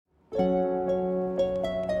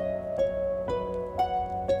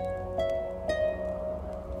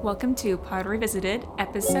Welcome to Pod Revisited,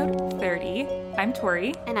 episode 30. I'm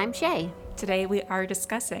Tori. And I'm Shay. Today we are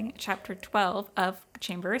discussing chapter 12 of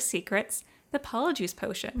Chamber of Secrets, the Polyjuice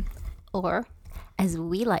Potion. Or, as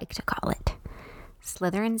we like to call it,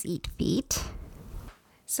 Slytherins Eat Feet.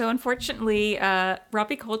 So unfortunately,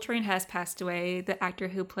 Robbie Coltrane has passed away, the actor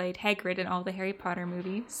who played Hagrid in all the Harry Potter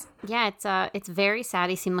movies. Yeah, it's very sad.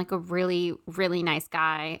 He seemed like a really, really nice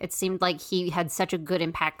guy. It seemed like he had such a good,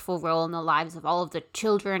 impactful role in the lives of all of the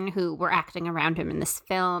children who were acting around him in this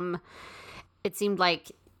film. It seemed like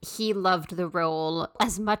he loved the role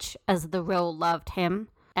as much as the role loved him,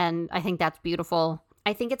 and I think that's beautiful.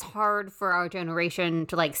 I think it's hard for our generation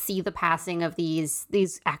to see the passing of these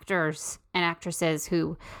actors and actresses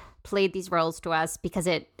who played these roles to us, because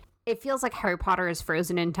it feels like Harry Potter is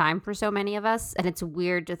frozen in time for so many of us, and it's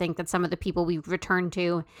weird to think that some of the people we return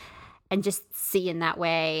to and just see in that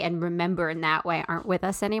way and remember in that way aren't with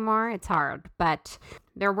us anymore. It's hard, but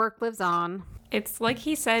their work lives on. It's like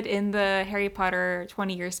he said in the Harry Potter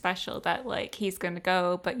 20-year special that he's going to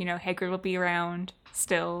go, but Hagrid will be around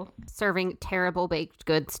still. Serving terrible baked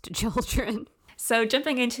goods to children. So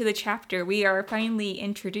jumping into the chapter, we are finally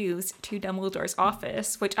introduced to Dumbledore's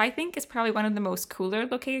office, which I think is probably one of the most cooler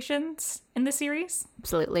locations in the series.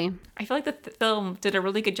 Absolutely. I feel like the film did a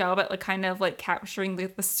really good job at capturing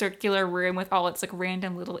the circular room with all its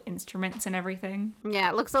random little instruments and everything. Yeah,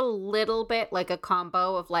 it looks a little bit like a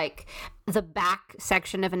combo of the back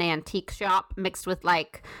section of an antique shop mixed with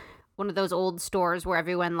one of those old stores where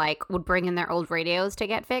everyone would bring in their old radios to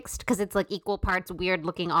get fixed, because it's equal parts weird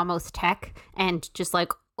looking almost tech and just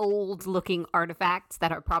old looking artifacts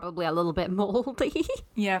that are probably a little bit moldy.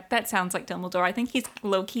 Yeah, that sounds like Dumbledore. I think he's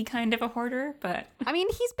low-key kind of a hoarder, but I mean,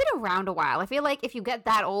 he's been around a while. I feel like if you get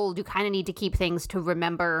that old, you kind of need to keep things to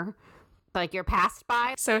remember you're passed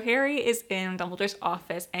by. So Harry is in Dumbledore's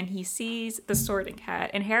office and he sees the Sorting Hat,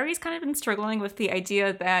 and Harry's kind of been struggling with the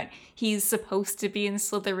idea that he's supposed to be in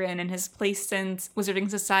Slytherin and his place in Wizarding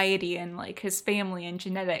Society and his family and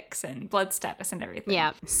genetics and blood status and everything.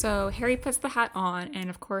 Yeah. So Harry puts the hat on, and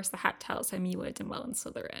of course the hat tells him he would have done well in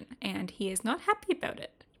Slytherin, and he is not happy about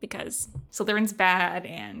it because Slytherin's bad,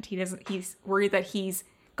 and he's worried that he's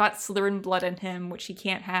got Slytherin blood in him, which he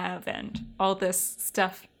can't have, and all this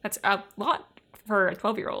stuff. That's a lot for a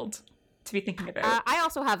 12-year-old to be thinking about. I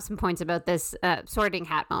also have some points about this Sorting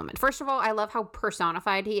Hat moment. First of all, I love how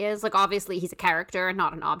personified he is. Obviously, he's a character and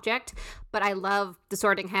not an object, but I love the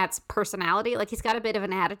Sorting Hat's personality. He's got a bit of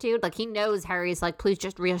an attitude. He knows Harry's please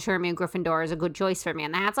just reassure me Gryffindor is a good choice for me.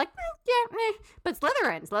 And the Hat's but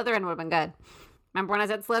Slytherin would have been good. Remember when I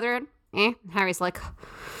said Slytherin? Harry's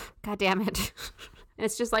God damn it.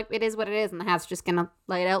 It's just it is what it is, and the hat's just gonna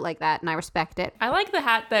lay it out like that, and I respect it. I like the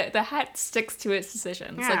hat that the hat sticks to its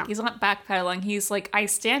decisions. Yeah. He's not backpedaling. He's I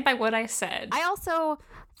stand by what I said. I also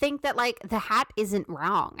think that the hat isn't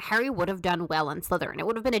wrong. Harry would have done well in Slytherin. It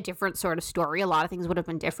would have been a different sort of story. A lot of things would have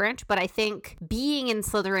been different, but I think being in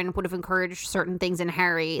Slytherin would have encouraged certain things in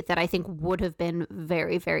Harry that I think would have been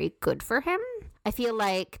very, very good for him. I feel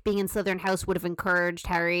like being in Slytherin House would have encouraged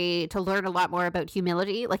Harry to learn a lot more about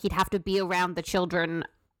humility. He'd have to be around the children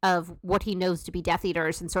of what he knows to be Death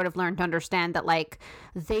Eaters and sort of learn to understand that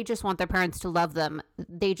they just want their parents to love them.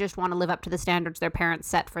 They just want to live up to the standards their parents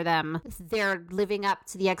set for them. They're living up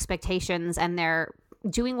to the expectations, and they're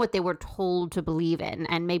doing what they were told to believe in,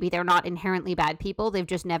 and maybe they're not inherently bad people. They've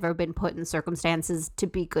just never been put in circumstances to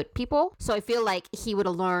be good people. So I feel like he would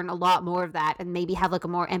have learned a lot more of that, and maybe have a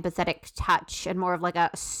more empathetic touch and more of a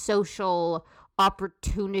social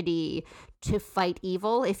opportunity to fight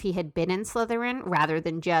evil if he had been in Slytherin, rather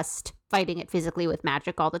than just fighting it physically with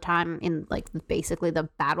magic all the time in basically the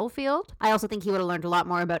battlefield. I also think he would have learned a lot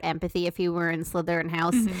more about empathy if he were in Slytherin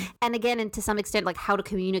House. Mm-hmm. And again, and to some extent, how to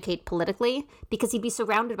communicate politically, because he'd be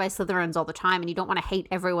surrounded by Slytherins all the time, and you don't want to hate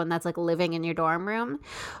everyone that's living in your dorm room,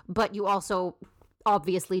 but you also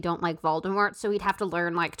obviously don't like Voldemort, so he'd have to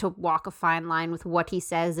learn to walk a fine line with what he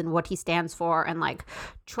says and what he stands for, and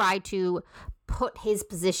try to put his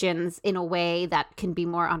positions in a way that can be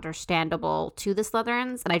more understandable to the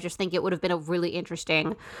Slytherins. And I just think it would have been a really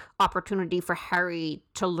interesting opportunity for Harry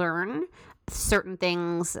to learn certain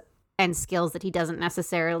things and skills that he doesn't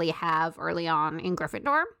necessarily have early on in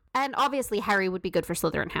Gryffindor. And obviously Harry would be good for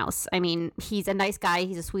Slytherin House. I mean, he's a nice guy,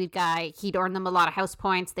 he's a sweet guy, he'd earn them a lot of house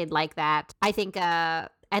points, they'd like that. I think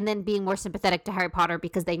and then being more sympathetic to Harry Potter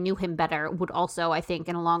because they knew him better would also, I think,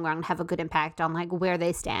 in the long run have a good impact on like where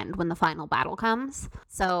they stand when the final battle comes.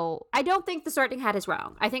 So I don't think the Sorting Hat is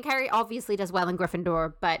wrong. I think Harry obviously does well in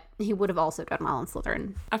Gryffindor, but he would have also done well in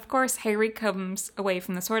Slytherin. Of course, Harry comes away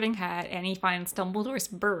from the Sorting Hat and he finds Dumbledore's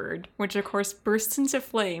bird, which of course bursts into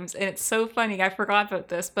flames. And it's so funny, I forgot about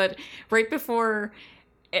this, but right before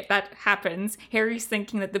that happens, Harry's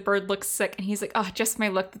thinking that the bird looks sick, and he's like, oh, just my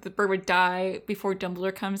luck that the bird would die before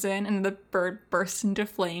Dumbledore comes in, and the bird bursts into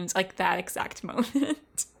flames like that exact moment.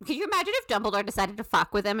 Can you imagine if Dumbledore decided to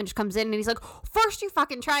fuck with him and just comes in and he's like, first you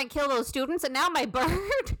fucking try and kill those students, and now my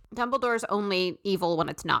bird? Dumbledore's only evil when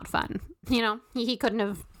it's not fun. You know, he couldn't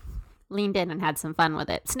have leaned in and had some fun with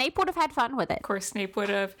it. Snape would have had fun with it. Of course, Snape would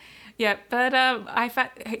have. Yeah, but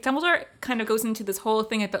Dumbledore kind of goes into this whole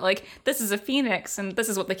thing about, like, this is a phoenix, and this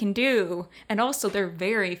is what they can do. And also, they're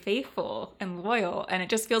very faithful and loyal. And it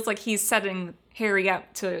just feels like he's setting Harry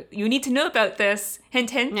up to, you need to know about this. Hint,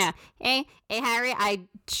 hint. Yeah. Hey, Harry, I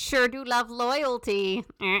sure do love loyalty.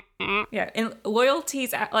 Yeah, and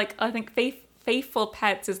loyalty's, like, I think faithful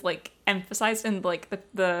pets is, like, emphasized in, like,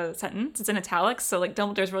 the sentence. It's in italics, so, like,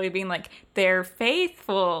 Dumbledore's really being like, they're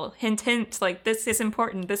faithful, hint hint, like, this is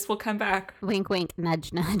important, this will come back, wink wink,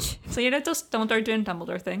 nudge nudge. So, you know, just Dumbledore doing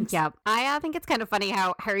Dumbledore things. Yeah, I think it's kind of funny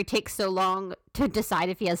how Harry takes so long to decide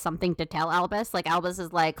if he has something to tell Albus. Like, Albus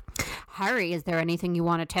is like, Harry, is there anything you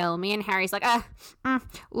want to tell me? And Harry's like, and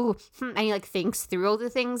he, like, thinks through all the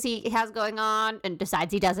things he has going on and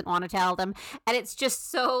decides he doesn't want to tell them. And it's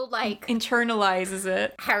just so, like, internalizes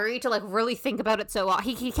it. Harry to, like, really think about it so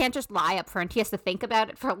he can't just lie up front. He has to think about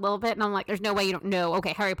it for a little bit. And I'm like, there's no way you don't know.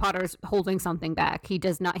 Okay, Harry Potter's holding something back. He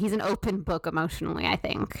does not. He's an open book emotionally, I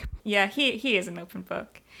think. Yeah, he is an open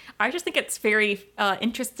book. I just think it's very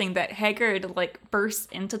interesting that Hagrid, like, bursts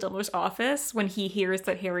into Dumbledore's office when he hears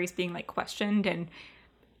that Harry's being, like, questioned and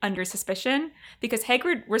under suspicion, because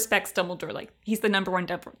Hagrid respects Dumbledore. Like, he's the number one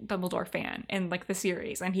Dumbledore fan in, like, the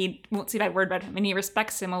series, and he won't say a bad word about him, and he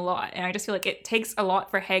respects him a lot. And I just feel like it takes a lot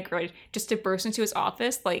for Hagrid just to burst into his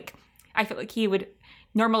office. Like, I feel like he would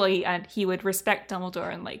normally, and he would respect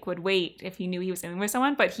Dumbledore and, like, would wait if he knew he was in with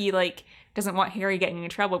someone, but he, like, doesn't want Harry getting in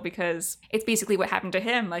trouble because it's basically what happened to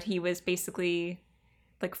him, that he was basically,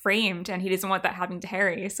 like, framed, and he doesn't want that happening to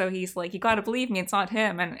Harry. So he's like, you gotta believe me, it's not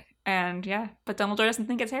him. And yeah, but Dumbledore doesn't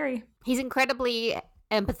think it's Harry. He's incredibly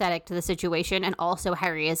empathetic to the situation, and also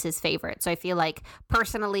Harry is his favorite. So I feel like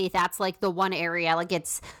personally that's like the one area, like,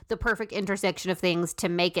 it's the perfect intersection of things to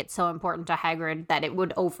make it so important to Hagrid that it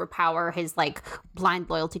would overpower his, like, blind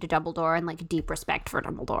loyalty to Dumbledore and, like, deep respect for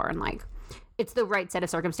Dumbledore. And, like, it's the right set of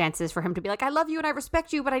circumstances for him to be like, I love you and I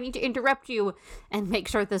respect you, but I need to interrupt you and make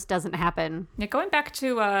sure this doesn't happen. Yeah, going back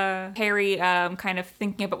to Harry kind of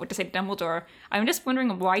thinking about what to say to Dumbledore, I'm just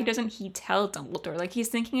wondering, why doesn't he tell Dumbledore? Like, he's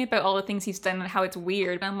thinking about all the things he's done and how it's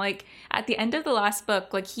weird. And I'm like, at the end of the last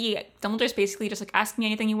book, like, Dumbledore's basically just like, ask me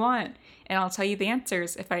anything you want and I'll tell you the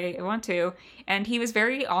answers if I want to. And he was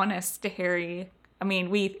very honest to Harry. I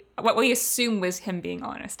mean, what we assume was him being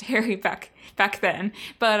honest to Harry back then.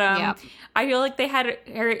 But yeah. I feel like they had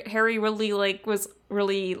Harry really, like, was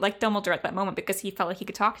really like Dumbledore at that moment because he felt like he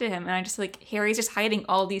could talk to him. And I just, like, Harry's just hiding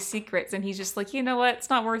all these secrets, and he's just like, you know what, it's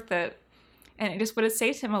not worth it. And it just would have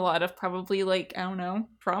saved him a lot of probably, like, I don't know,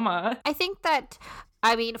 trauma. I think that,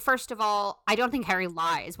 I mean, first of all, I don't think Harry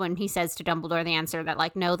lies when he says to Dumbledore the answer that,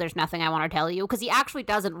 like, no, there's nothing I want to tell you, because he actually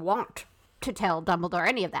doesn't want to tell Dumbledore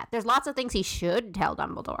any of that. There's lots of things he should tell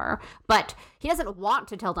Dumbledore, but he doesn't want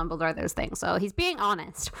to tell Dumbledore those things, so he's being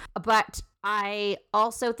honest. But I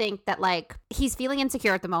also think that, like, he's feeling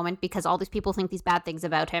insecure at the moment because all these people think these bad things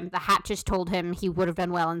about him. The Hat just told him he would have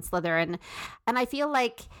done well in Slytherin, and I feel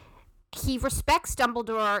like he respects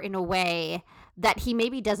Dumbledore in a way that he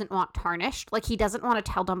maybe doesn't want tarnished. Like, he doesn't want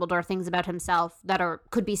to tell Dumbledore things about himself that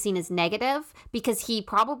could be seen as negative, because he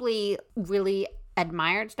probably really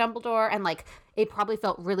admired Dumbledore, and, like, it probably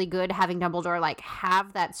felt really good having Dumbledore, like,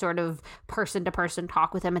 have that sort of person-to-person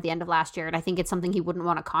talk with him at the end of last year, and I think it's something he wouldn't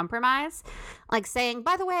want to compromise. Like, saying,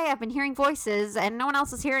 by the way, I've been hearing voices, and no one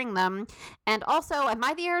else is hearing them, and also, am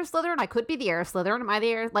I the heir of Slytherin? I could be the heir of Slytherin. Am I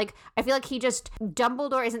the heir? Like, I feel like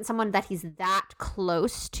Dumbledore isn't someone that he's that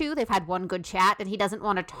close to. They've had one good chat, and he doesn't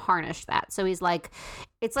want to tarnish that. So he's like,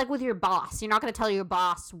 it's like with your boss. You're not going to tell your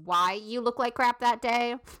boss why you look like crap that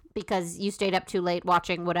day because you stayed up too late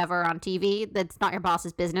watching whatever on TV. it's not your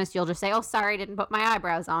boss's business. You'll just say, oh, sorry, I didn't put my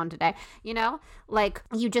eyebrows on today. You know, like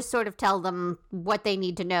you just sort of tell them what they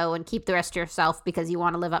need to know and keep the rest to yourself because you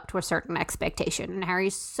want to live up to a certain expectation. And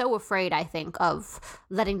Harry's so afraid, I think, of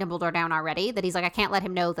letting Dumbledore down already that he's like, I can't let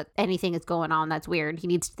him know that anything is going on that's weird. He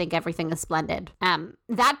needs to think everything is splendid.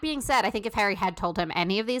 That being said, I think if Harry had told him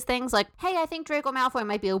any of these things, like, hey, I think Draco Malfoy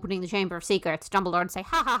might be opening the Chamber of Secrets, Dumbledore would say,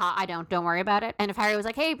 ha ha ha, I don't worry about it. And if Harry was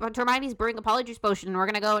like, hey, but Hermione's brewing a Polyjuice Potion and we're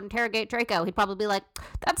gonna go interrogate Draco, he'd probably be like,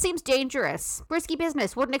 that seems dangerous, risky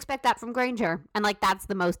business, wouldn't expect that from Granger. And like, that's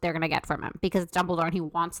the most they're gonna get from him because it's Dumbledore and he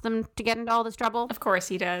wants them to get into all this trouble. Of course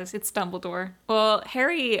he does. It's Dumbledore. Well,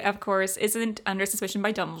 Harry, of course, isn't under suspicion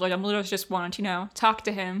by Dumbledore. Dumbledore's just wanted to, talk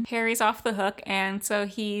to him. Harry's off the hook, and so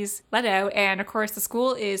he's let out. And of course, the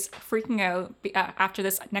school is freaking out after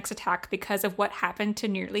this next attack because of what happened to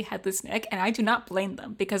Nearly Headless Nick. And I do not blame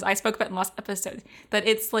them because I spoke about in the last episode that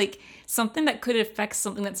it's like something that could affect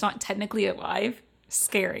something that's not technically alive.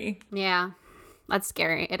 Scary. Yeah. That's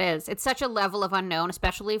scary. It is. It's such a level of unknown,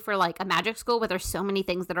 especially for like a magic school where there's so many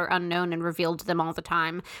things that are unknown and revealed to them all the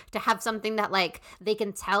time. To have something that like they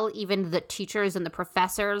can tell even the teachers and the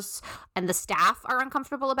professors and the staff are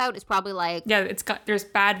uncomfortable about is probably like... Yeah, there's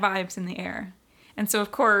bad vibes in the air. And so,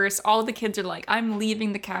 of course, all the kids are like, I'm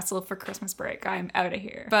leaving the castle for Christmas break. I'm out of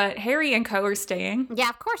here. But Harry and co are staying. Yeah,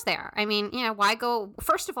 of course they are. I mean, why go...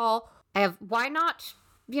 First of all, why not...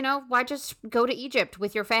 why just go to Egypt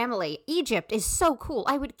with your family? Egypt is so cool.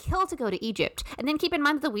 I would kill to go to Egypt. And then keep in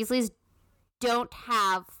mind that the Weasleys don't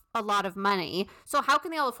have a lot of money. So how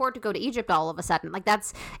can they all afford to go to Egypt all of a sudden? Like,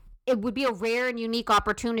 it would be a rare and unique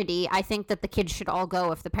opportunity. I think that the kids should all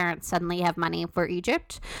go if the parents suddenly have money for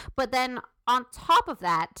Egypt. But then on top of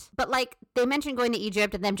that, but like they mentioned going to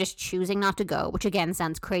Egypt and them just choosing not to go, which again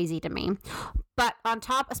sounds crazy to me. But on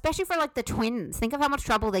top, especially for like the twins, think of how much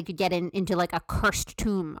trouble they could get into like a cursed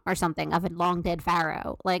tomb or something of a long dead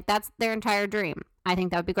pharaoh. Like that's their entire dream. I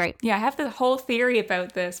think that would be great. Yeah, I have the whole theory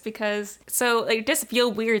about this because it just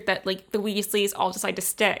feel weird that like the Weasleys all decide to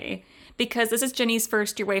stay because this is Ginny's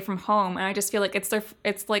first year away from home, and I just feel like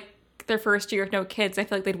it's like their first year of no kids. I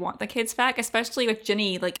feel like they'd want the kids back, especially with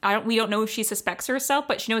Ginny. Like we don't know if she suspects herself,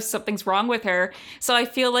 but she knows something's wrong with her. So I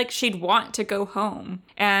feel like she'd want to go home.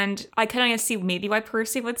 And I kind of see maybe why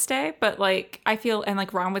Percy would stay, but like I feel, and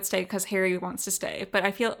like Ron would stay because Harry wants to stay.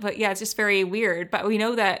 But yeah, it's just very weird. But we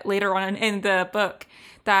know that later on in the book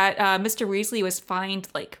that Mr. Weasley was fined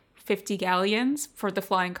like 50 galleons for the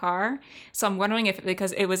flying car. So I'm wondering if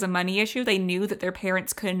because it was a money issue, they knew that their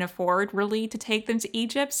parents couldn't afford really to take them to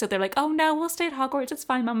Egypt. So they're like, oh no, we'll stay at Hogwarts. It's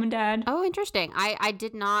fine, Mom and Dad. Oh, interesting. I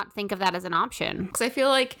did not think of that as an option. Because I feel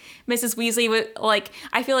like Mrs. Weasley would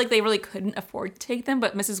I feel like they really couldn't afford to take them,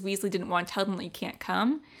 but Mrs. Weasley didn't want to tell them that you can't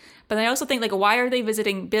come. But I also think, why are they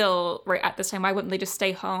visiting Bill right at this time? Why wouldn't they just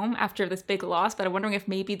stay home after this big loss? But I'm wondering if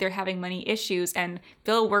maybe they're having money issues and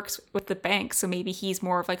Bill works with the bank, so maybe he's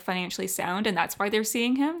more of, financially sound, and that's why they're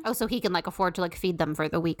seeing him. Oh, so he can, afford to, feed them for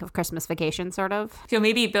the week of Christmas vacation, sort of? So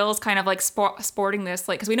maybe Bill's kind of, sporting this,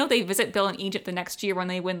 because we know they visit Bill in Egypt the next year when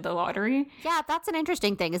they win the lottery. Yeah, that's an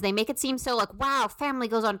interesting thing, is they make it seem so, wow, family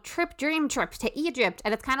goes on dream trips to Egypt,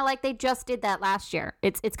 and it's kind of like they just did that last year.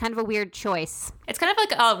 It's kind of a weird choice. It's kind of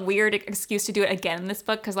like a weird excuse to do it again in this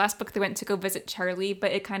book, because last book they went to go visit Charlie,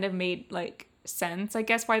 but it kind of made sense, I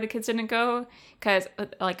guess, why the kids didn't go, because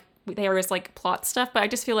there was plot stuff, but I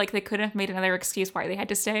just feel like they could have made another excuse why they had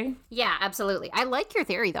to stay. Yeah, absolutely. I like your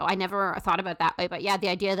theory though. I never thought about it that way, but yeah, the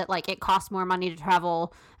idea that it costs more money to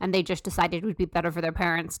travel and they just decided it would be better for their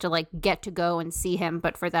parents to get to go and see him,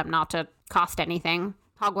 but for them not to cost anything.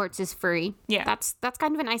 Hogwarts is free. Yeah. That's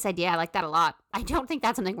kind of a nice idea. I like that a lot. I don't think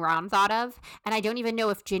that's something Ron thought of, and I don't even know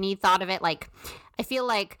if Ginny thought of it. I feel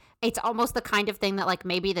like it's almost the kind of thing that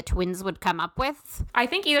maybe the twins would come up with. I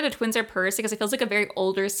think either the twins or Percy, because it feels like a very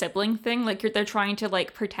older sibling thing. They're trying to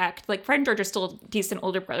protect, Fred and George are still decent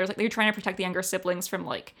older brothers. They're trying to protect the younger siblings from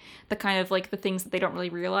the kind of the things that they don't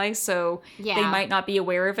really realize. So yeah, they might not be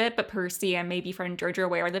aware of it, but Percy and maybe Fred and George are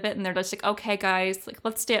aware of it, and they're just okay guys,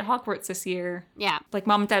 let's stay at Hogwarts this year. Yeah.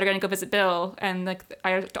 Mom and Dad are gonna go visit Bill, and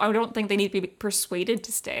I don't think they need to be persuaded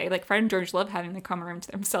to stay. Fred and George love having the common room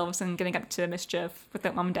to themselves and getting up to mischief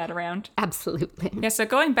without Mom and Dad around. Absolutely. Yeah, so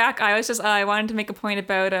going back, I wanted to make a point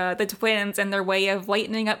about the twins and their way of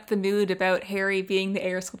lightening up the mood about Harry being the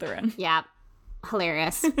heir Slytherin. Yeah.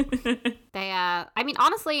 Hilarious.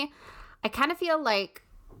 Honestly, I kind of feel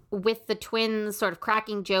with the twins sort of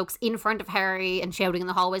cracking jokes in front of Harry and shouting in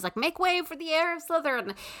the hallways, make way for the heir of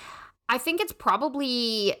Slytherin, I think it's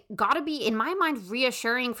probably gotta be, in my mind,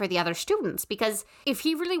 reassuring for the other students, because if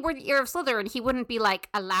he really were the heir of Slytherin, he wouldn't be like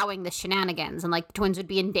allowing the shenanigans, and like the twins would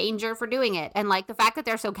be in danger for doing it. And like the fact that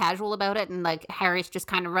they're so casual about it, and like Harry's just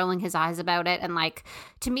kind of rolling his eyes about it, and like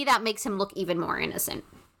to me that makes him look even more innocent,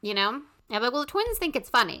 you know? Yeah, but well, the twins think it's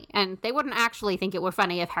funny, and they wouldn't actually think it were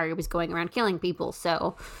funny if Harry was going around killing people,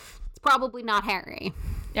 so it's probably not Harry.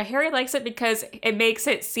 Yeah, Harry likes it because it makes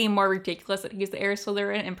it seem more ridiculous that he's the heir of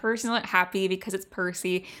Slytherin, and Percy's not happy because it's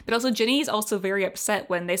Percy. But also, Ginny's also very upset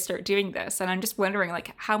when they start doing this, and I'm just wondering,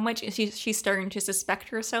 like, how much is she starting to suspect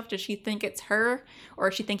herself? Does she think it's her, or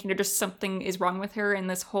is she thinking that just something is wrong with her, and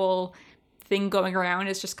this whole thing going around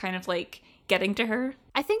is just kind of like getting to her?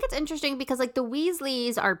 I think it's interesting because like the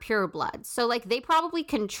Weasleys are pure blood, so like they probably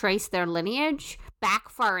can trace their lineage back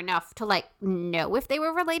far enough to like know if they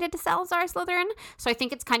were related to Salazar Slytherin. So I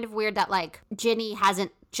think it's kind of weird that like Ginny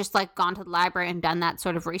hasn't just like gone to the library and done that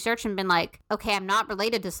sort of research and been like, okay, I'm not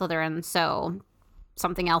related to Slytherin, so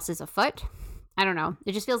something else is afoot. I don't know.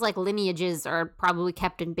 It just feels like lineages are probably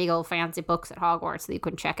kept in big old fancy books at Hogwarts that you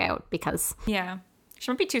couldn't check out because... Yeah.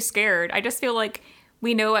 She won't be too scared. I just feel like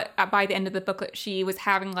we know by the end of the book that she was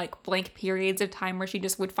having like blank periods of time where she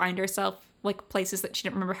just would find herself like places that she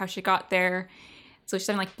didn't remember how she got there. So she's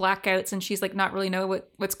having like blackouts and she's like not really know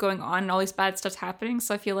what's going on and all these bad stuff's happening.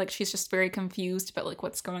 So I feel like she's just very confused about like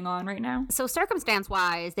what's going on right now. So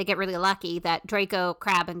circumstance-wise, they get really lucky that Draco,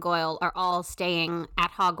 Crabbe, and Goyle are all staying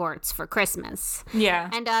at Hogwarts for Christmas. Yeah.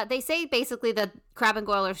 And they say basically that Crabbe and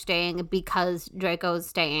Goyle are staying because Draco's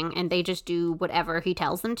staying and they just do whatever he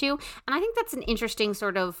tells them to. And I think that's an interesting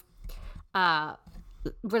sort of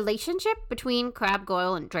relationship between Crabbe,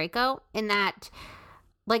 Goyle, and Draco in that...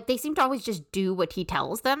 like, they seem to always just do what he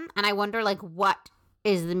tells them. And I wonder, like, what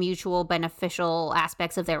is the mutual beneficial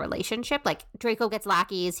aspects of their relationship? Like, Draco gets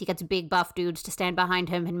lackeys. He gets big buff dudes to stand behind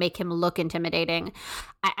him and make him look intimidating.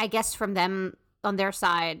 I guess from them, on their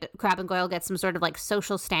side, Crabbe and Goyle get some sort of, like,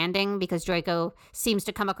 social standing because Draco seems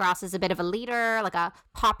to come across as a bit of a leader, like a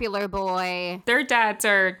popular boy. Their dads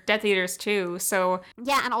are Death Eaters, too, so...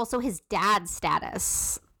 yeah, and also his dad's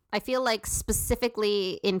status. I feel like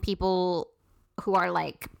specifically in people... who are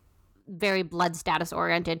like very blood status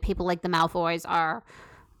oriented, people like the Malfoys are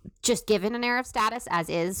just given an air of status as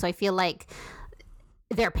is. So I feel like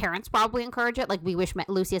their parents probably encourage it. Like, we wish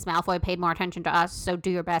Lucius Malfoy paid more attention to us, so do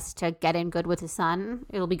your best to get in good with his son.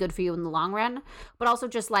 It'll be good for you in the long run. But also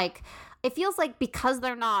just like, it feels like because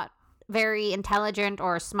they're not very intelligent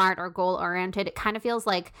or smart or goal oriented, it kind of feels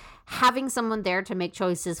like having someone there to make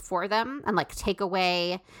choices for them and like take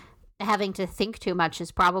away having to think too much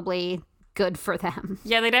is probably good for them.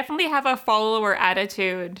 Yeah, they definitely have a follower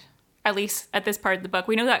attitude, at least at this part of the book.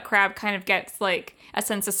 We know that Crabbe kind of gets like a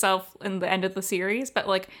sense of self in the end of the series, but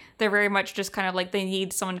like they're very much just kind of like they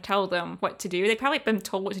need someone to tell them what to do. They've probably been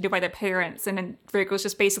told what to do by their parents, and then Draco's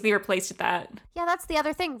just basically replaced that. Yeah, that's the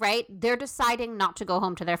other thing, right? They're deciding not to go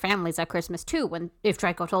home to their families at Christmas too, if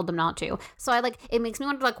Draco told them not to. So it makes me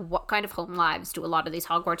wonder like what kind of home lives do a lot of these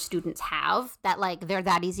Hogwarts students have that like they're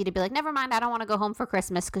that easy to be like, never mind, I don't want to go home for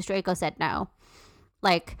Christmas because Draco said no.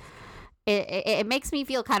 Like, it makes me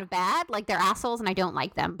feel kind of bad, like they're assholes and I don't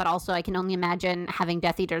like them, but also I can only imagine having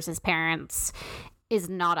Death Eaters as parents is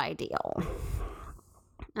not ideal.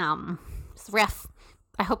 It's rough.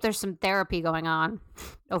 I hope there's some therapy going on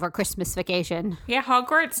over Christmas vacation. Yeah,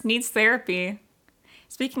 Hogwarts needs therapy.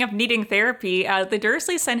 Speaking of needing therapy, the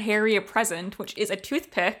Dursleys send Harry a present, which is a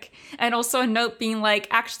toothpick, and also a note being like,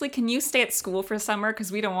 actually, can you stay at school for summer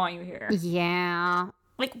because we don't want you here? Yeah.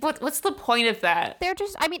 Like, what's the point of that? They're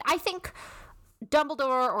just, I mean, I think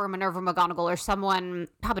Dumbledore or Minerva McGonagall or someone,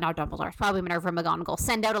 probably not Dumbledore, probably Minerva McGonagall,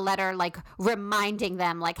 send out a letter, like, reminding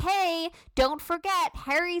them, like, hey, don't forget,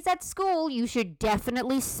 Harry's at school. You should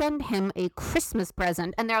definitely send him a Christmas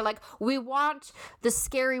present. And they're like, we want the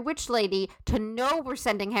scary witch lady to know we're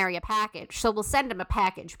sending Harry a package, so we'll send him a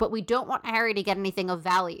package, but we don't want Harry to get anything of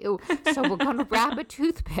value, so we're going to wrap a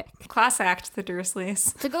toothpick. Class act, the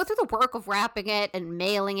Dursleys. To go through the work of wrapping it and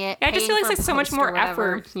mailing it. Yeah, I just feel like there's so much more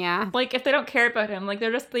effort. Yeah. Like, if they don't care about him, like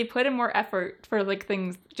they put in more effort for like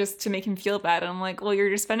things just to make him feel bad, and I'm like, well, you're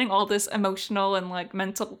just spending all this emotional and like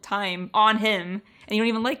mental time on him and you don't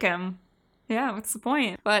even like him. Yeah, what's the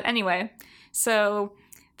point? But anyway, so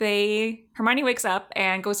Hermione wakes up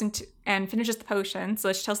and goes into and finishes the potion,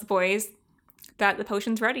 so she tells the boys that the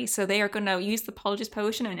potion's ready, so they are going to use the Polyjuice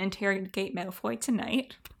potion and interrogate Malfoy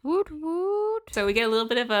tonight. Woot woot. So we get a little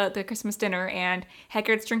bit of the Christmas dinner, and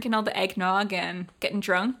Hagrid's drinking all the eggnog and getting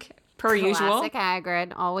drunk. Per usual. Classic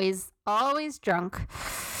Hagrid. Always drunk.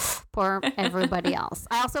 Poor everybody else.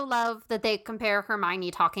 I also love that they compare Hermione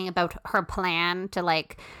talking about her plan to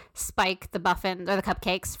like spike the muffins or the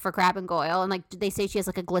cupcakes for Crabbe and Goyle, and like they say she has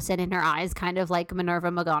like a glisten in her eyes, kind of like Minerva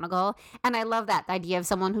McGonagall. And I love that, the idea of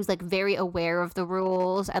someone who's like very aware of the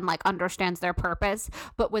rules and like understands their purpose,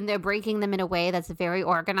 but when they're breaking them in a way that's very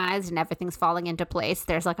organized and everything's falling into place,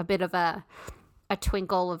 there's like a bit of a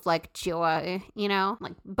twinkle of like joy, you know,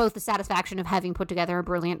 like both the satisfaction of having put together a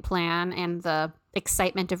brilliant plan and the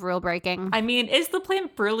excitement of rule breaking. I mean, is the plan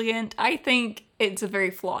brilliant? I think it's a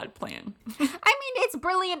very flawed plan. I mean, it's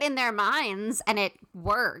brilliant in their minds and it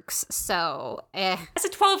works. So, As a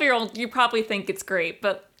 12-year-old, you probably think it's great,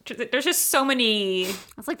 but there's just so many.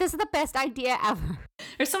 It's like, this is the best idea ever.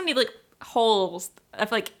 There's so many like holes.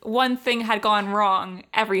 If like one thing had gone wrong,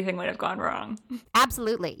 everything would have gone wrong.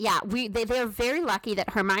 Absolutely. Yeah, they're very lucky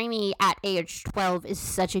that Hermione at age 12 is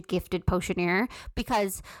such a gifted potioneer,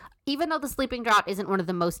 because even though the sleeping draught isn't one of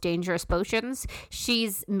the most dangerous potions,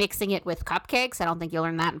 she's mixing it with cupcakes. I don't think you'll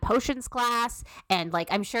learn that in potions class. And like,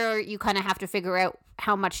 I'm sure you kind of have to figure out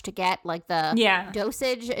how much to get. Like the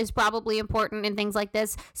dosage is probably important in things like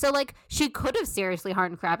this. So like, she could have seriously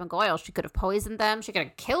harmed Crabbe and Goyle. She could have poisoned them. She could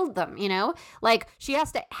have killed them, you know? Like, she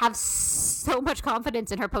has to have so much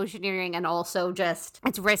confidence in her potioneering, and also just,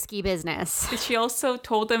 it's risky business. She also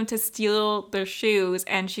told them to steal their shoes,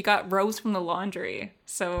 and she got robes from the laundry.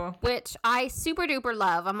 So, which I super duper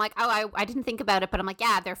love. I'm like, oh, I didn't think about it, but I'm like,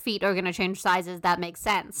 yeah, their feet are going to change sizes. That makes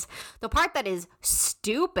sense. The part that is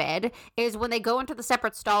stupid is when they go into the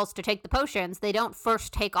separate stalls to take the potions, they don't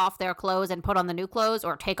first take off their clothes and put on the new clothes,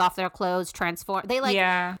 or take off their clothes, transform. They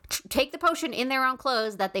like take the potion in their own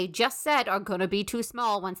clothes that they just said are going to be too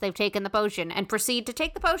small once they've taken the potion, and proceed to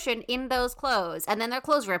take the potion in those clothes. And then their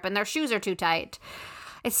clothes rip and their shoes are too tight.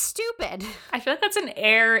 It's stupid. I feel like that's an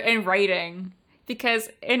error in writing. Because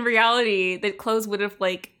in reality, the clothes would have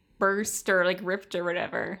like burst or like ripped or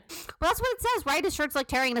whatever. Well, that's what it says, right? His shirt's like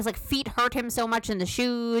tearing and his like feet hurt him so much in the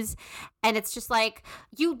shoes. And it's just like,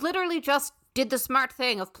 you literally just did the smart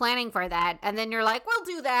thing of planning for that. And then you're like, we'll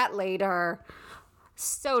do that later.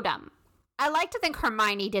 So dumb. I like to think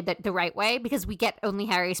Hermione did that the right way, because we get only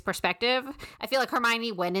Harry's perspective. I feel like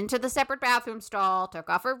Hermione went into the separate bathroom stall, took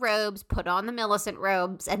off her robes, put on the Millicent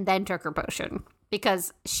robes, and then took her potion.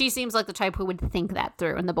 Because she seems like the type who would think that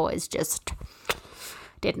through, and the boys just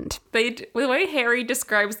didn't. The way Harry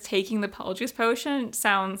describes taking the Polyjuice potion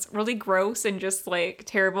sounds really gross and just like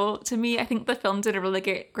terrible to me. I think the film did a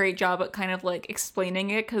really great job at kind of like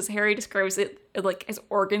explaining it, because Harry describes it like his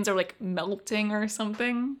organs are like melting or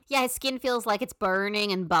something. Yeah, his skin feels like it's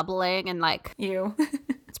burning and bubbling and like... Ew.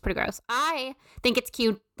 It's pretty gross. I think it's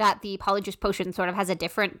cute that the Polyjuice potion sort of has a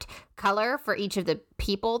different color for each of the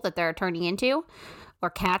people that they're turning into, or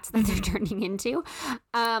cats that they're turning into.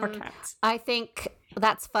 Or cats. I think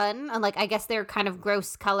that's fun. And like, I guess they're kind of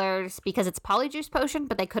gross colors because it's Polyjuice potion,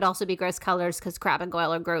 but they could also be gross colors because Crabbe and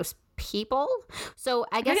Goyle are gross people. So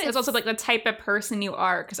I guess it's also like the type of person you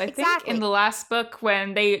are, because I think in the last book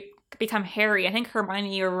when they become Harry, I think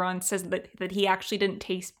Hermione or Ron says that he actually didn't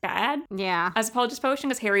taste bad. Yeah. As a Polyjuice potion,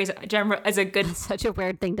 because Harry is a good... That's such a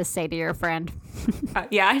weird thing to say to your friend.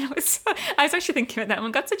 Yeah, I know. I was actually thinking about that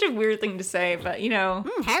one. That's such a weird thing to say, but you know.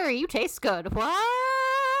 Harry, you taste good. What?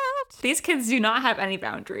 These kids do not have any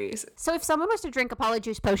boundaries. So if someone was to drink a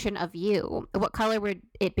Polyjuice potion of you, what color would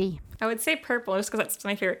it be? I would say purple, just because that's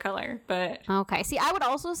my favorite color, but... Okay, see, I would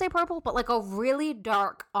also say purple, but like a really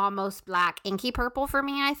dark, almost black, inky purple for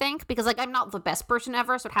me, I think. Because like, I'm not the best person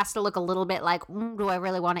ever, so it has to look a little bit like, do I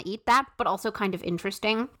really want to eat that? But also kind of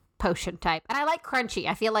interesting potion type. And I like crunchy.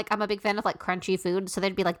 I feel like I'm a big fan of like crunchy food, so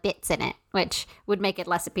there'd be like bits in it, which would make it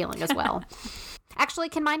less appealing as well. Actually,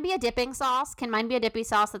 can mine be a dipping sauce? Can mine be a dippy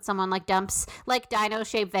sauce that someone like dumps like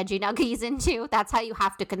dino-shaped veggie nuggies into? That's how you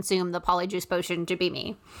have to consume the Polyjuice potion to be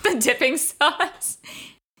me. The dipping sauce?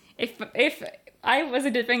 If I was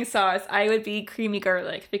a dipping sauce, I would be creamy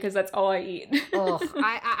garlic, because that's all I eat.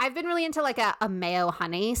 I've been really into like a mayo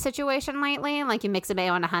honey situation lately. Like you mix a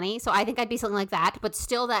mayo and a honey. So I think I'd be something like that, but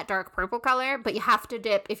still that dark purple color. But you have to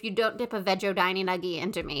dip, if you don't dip a Veggie Dino Nuggie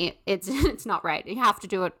into me, it's not right. You have to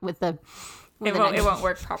do it with the... It won't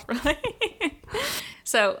work properly.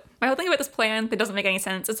 So my whole thing about this plan that doesn't make any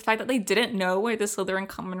sense is the fact that they didn't know where the Slytherin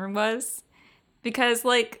common room was. Because,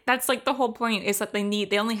 like, that's, like, the whole point is that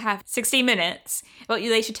they only have 60 minutes, but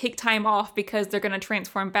they should take time off because they're going to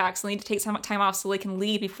transform back, so they need to take some time off so they can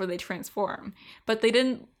leave before they transform. But they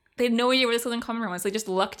had no idea where the Slytherin common room was. They just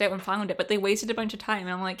lucked out and found it, but they wasted a bunch of time. And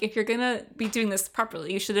I'm like, if you're going to be doing this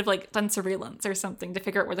properly, you should have, like, done surveillance or something to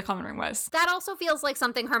figure out where the common room was. That also feels like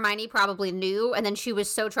something Hermione probably knew, and then she was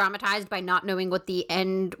so traumatized by not knowing what the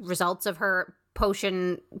end results of her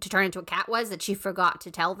potion to turn into a cat was that she forgot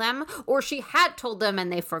to tell them, or she had told them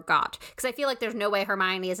and they forgot. Because I feel like there's no way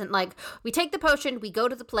Hermione isn't like, we take the potion, we go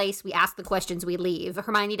to the place, we ask the questions, we leave.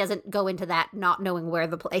 Hermione doesn't go into that not knowing where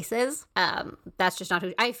the place is. That's just not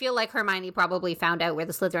who. I feel like Hermione probably found out where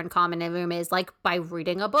the Slytherin common room is, like, by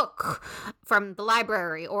reading a book from the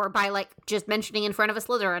library, or by, like, just mentioning in front of a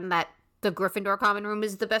Slytherin that the Gryffindor common room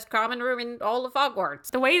is the best common room in all of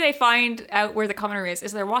Hogwarts. The way they find out where the common room is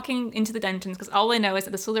they're walking into the dungeons, because all they know is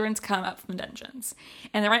that the Slytherins come up from the dungeons.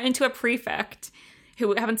 And they run into a prefect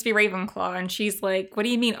who happens to be Ravenclaw, and she's like, what do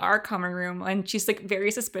you mean our common room? And she's like very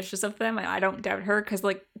suspicious of them, and I don't doubt her, because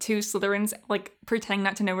like two Slytherins like pretending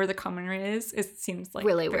not to know where the common room is, it seems like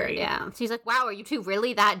really weird. Yeah, she's like, wow, are you two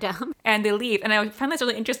really that dumb? And they leave, and I found this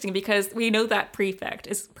really interesting because we know that prefect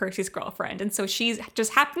is Percy's girlfriend, and so she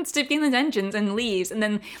just happens to be in the dungeons and leaves, and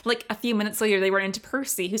then like a few minutes later they run into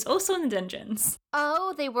Percy, who's also in the dungeons.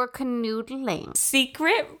 Oh, they were canoodling.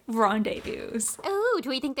 Secret rendezvous. Oh, do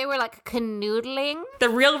we think they were like canoodling? The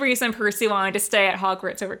real reason Percy wanted to stay at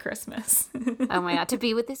Hogwarts over Christmas. Oh my god, to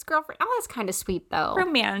be with his girlfriend. Oh, that's kind of sweet though.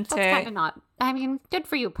 Romantic. That's kind of not. I mean, good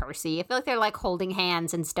for you, Percy. I feel like they're like holding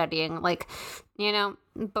hands and studying, like, you know,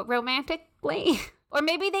 but romantically. Or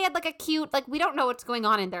maybe they had like a cute, like, we don't know what's going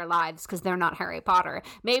on in their lives because they're not Harry Potter.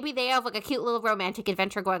 Maybe they have like a cute little romantic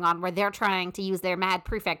adventure going on where they're trying to use their mad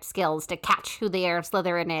prefect skills to catch who the heir of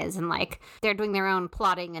Slytherin is, and like they're doing their own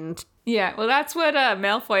plotting and... Yeah, well, that's what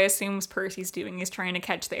Malfoy assumes Percy's doing. He's trying to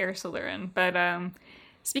catch the heir Slytherin. But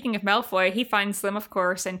speaking of Malfoy, he finds them, of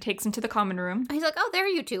course, and takes them to the common room. He's like, oh, there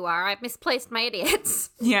you two are. I've misplaced my idiots.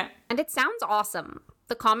 Yeah. And it sounds awesome.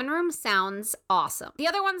 The common room sounds awesome. The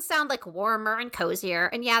other ones sound like warmer and cozier.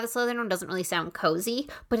 And yeah, the Slytherin one doesn't really sound cozy,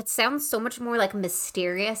 but it sounds so much more like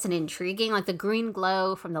mysterious and intriguing. Like the green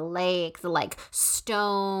glow from the lake, the like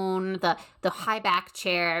stone, the high back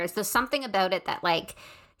chairs. There's something about it that like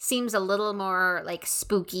seems a little more like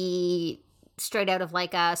spooky, straight out of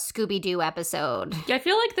like a Scooby-Doo episode. Yeah, I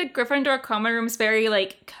feel like the Gryffindor common room is very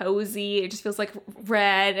like cozy. It just feels like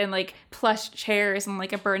red and like plush chairs and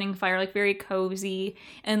like a burning fire, like very cozy.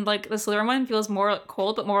 And like the Slytherin one feels more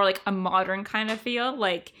cold, but more like a modern kind of feel,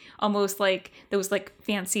 like almost like those like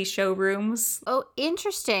fancy showrooms. Oh,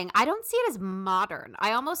 interesting. I don't see it as modern.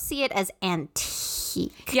 I almost see it as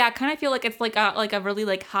antique. Yeah, I kind of feel like it's like a really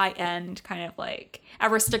like high end kind of like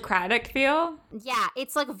aristocratic feel. Yeah,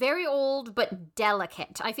 it's like very old but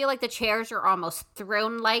delicate. I feel like the chairs are almost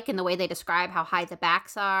throne-like in the way they describe how high the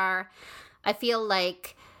backs are. I feel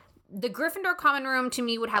like the Gryffindor common room to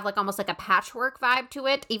me would have like almost like a patchwork vibe to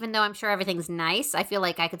it, even though I'm sure everything's nice. I feel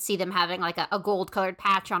like I could see them having like a gold-colored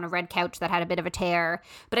patch on a red couch that had a bit of a tear.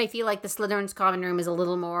 But I feel like the Slytherin's common room is a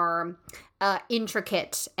little more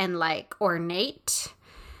intricate and like ornate.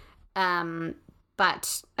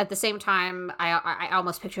 But at the same time, I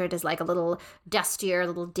almost picture it as like a little dustier, a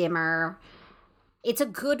little dimmer. It's a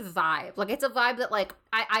good vibe. Like, it's a vibe that, like,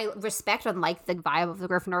 I respect and like the vibe of the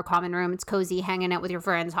Gryffindor common room. It's cozy, hanging out with your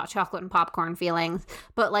friends, hot chocolate and popcorn feelings.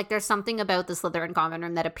 But, like, there's something about the Slytherin common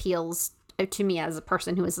room that appeals to me as a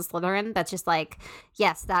person who is a Slytherin. That's just like,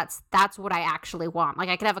 yes, that's what I actually want. Like,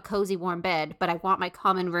 I could have a cozy, warm bed, but I want my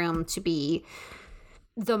common room to be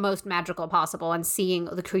the most magical possible, and seeing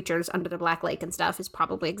the creatures under the Black Lake and stuff is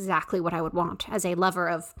probably exactly what I would want as a lover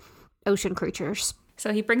of ocean creatures.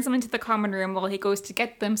 So he brings them into the common room while he goes to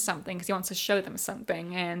get them something because he wants to show them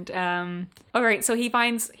something. And all right, so he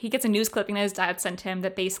gets a news clipping that his dad sent him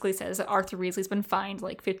that basically says that Arthur Weasley's been fined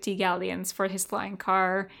like 50 galleons for his flying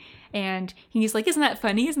car. And he's like, isn't that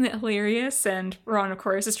funny? Isn't it hilarious? And Ron, of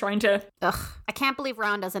course, is trying to... Ugh, I can't believe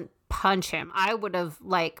Ron doesn't punch him. I would have,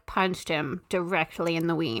 like, punched him directly in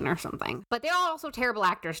the ween or something. But they're also terrible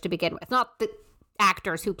actors to begin with. Not the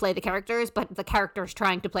actors who play the characters, but the characters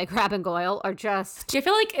trying to play Crabbe and Goyle are just... I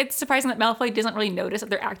feel like it's surprising that Malfoy doesn't really notice that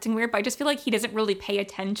they're acting weird, but I just feel like he doesn't really pay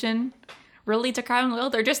attention, really, to Crabbe and Goyle.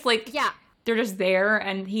 They're just, like... Yeah. They're just there,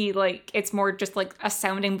 and he, like, it's more just, like, a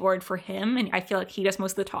sounding board for him, and I feel like he does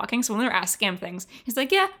most of the talking, so when they're asking him things, he's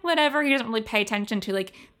like, yeah, whatever. He doesn't really pay attention to,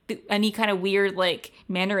 like, any kind of weird, like,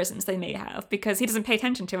 mannerisms they may have, because he doesn't pay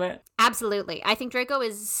attention to it. Absolutely. I think Draco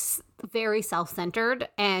is very self-centered,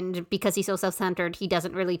 and because he's so self-centered, he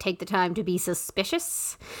doesn't really take the time to be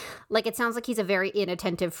suspicious. Like, it sounds like he's a very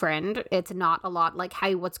inattentive friend. It's not a lot like,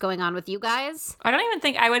 hey, what's going on with you guys? I don't even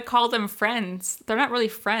think I would call them friends. They're not really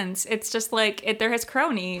friends. It's just like, they're his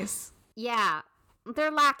cronies. Yeah,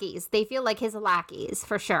 they're lackeys. They feel like his lackeys,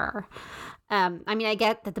 for sure. I mean, I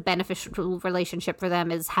get that the beneficial relationship for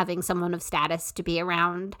them is having someone of status to be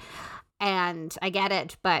around, and I get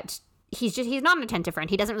it, but he's not an attentive friend.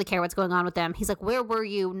 He doesn't really care what's going on with them. He's like, where were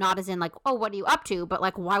you? Not as in like, oh, what are you up to? But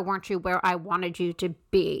like, why weren't you where I wanted you to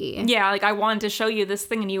be? Yeah, like I wanted to show you this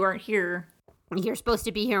thing and you weren't here. You're supposed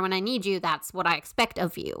to be here when I need you. That's what I expect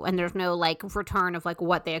of you. And there's no like return of like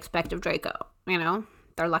what they expect of Draco. You know,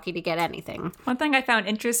 they're lucky to get anything. One thing I found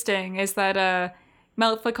interesting is that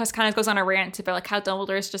Malfoy kind of goes on a rant about like how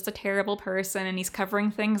Dumbledore is just a terrible person and he's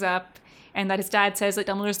covering things up. And that his dad says that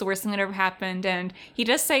Dumbledore's the worst thing that ever happened. And he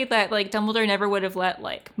does say that, like, Dumbledore never would have let,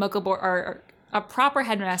 like, Muggleborn, or a proper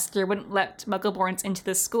headmaster wouldn't let Muggleborns into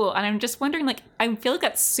the school. And I'm just wondering, like, I feel like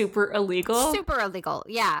that's super illegal. Super illegal,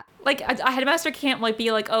 yeah. Like, a headmaster can't, like,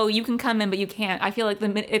 be like, oh, you can come in, but you can't. I feel like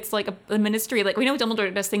it's, like, the ministry, like, we know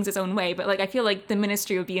Dumbledore does things his own way, but, like, I feel like the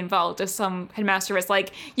ministry would be involved if some headmaster was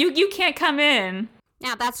like, you can't come in.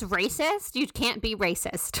 Now, that's racist. You can't be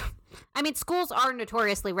racist. I mean, schools are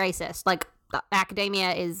notoriously racist. Like,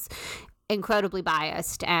 academia is incredibly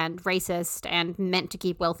biased and racist and meant to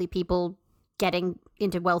keep wealthy people getting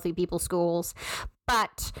into wealthy people's schools.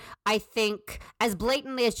 But I think as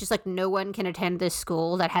blatantly as just like no one can attend this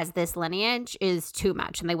school that has this lineage is too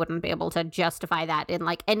much. And they wouldn't be able to justify that in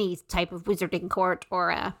like any type of wizarding court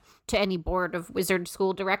or to any board of wizard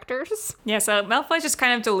school directors. Yeah, so Malfoy's just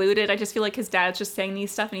kind of deluded. I just feel like his dad's just saying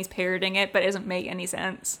these stuff and he's parroting it, but it doesn't make any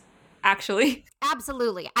sense. Actually.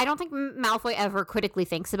 Absolutely. I don't think Malfoy ever critically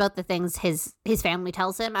thinks about the things his family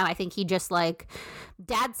tells him. I think he just like,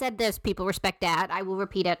 Dad said this, people respect Dad. I will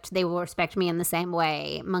repeat it. They will respect me in the same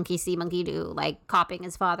way. Monkey see, monkey do, like copying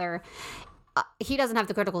his father. He doesn't have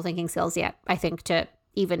the critical thinking skills yet, I think, to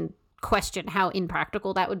even question how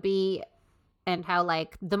impractical that would be and how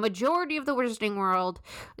like the majority of the wizarding world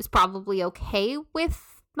is probably okay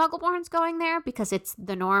with Muggleborns going there because it's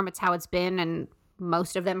the norm, it's how it's been, and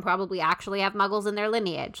most of them probably actually have Muggles in their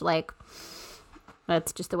lineage. Like,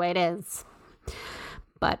 that's just the way it is.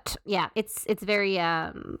 But yeah, it's very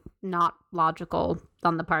not logical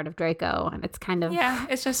on the part of Draco, and it's kind of... Yeah,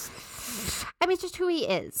 it's just... I mean, it's just who he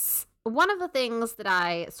is. One of the things that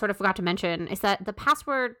I sort of forgot to mention is that the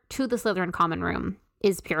password to the Slytherin common room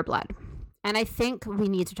is pure blood. And I think we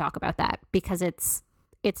need to talk about that because it's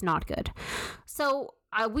not good. So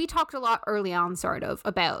we talked a lot early on, sort of,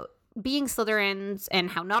 about being Slytherins and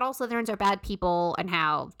how not all Slytherins are bad people and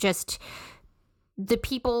how just the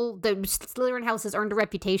Slytherin house has earned a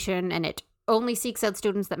reputation and it only seeks out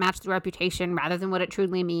students that match the reputation rather than what it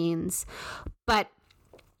truly means. But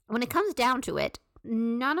when it comes down to it,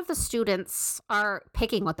 none of the students are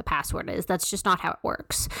picking what the password is. That's just not how it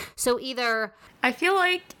works. So either... I feel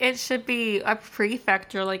like it should be a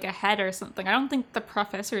prefect or like a head or something. I don't think the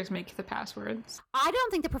professors make the passwords. I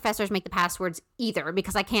don't think the professors make the passwords either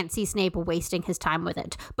because I can't see Snape wasting his time with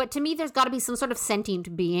it. But to me, there's got to be some sort of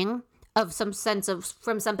sentient being of some sense of,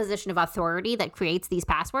 from some position of authority that creates these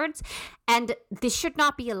passwords. And this should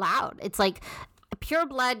not be allowed. It's like... Pure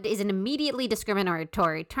blood is an immediately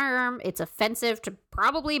discriminatory term. It's offensive to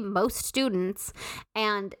probably most students.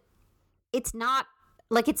 And it's not,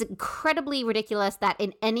 like, it's incredibly ridiculous that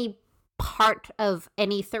in any part of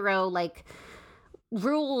any thorough, like,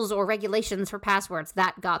 rules or regulations for passwords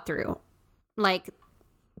that got through. Like,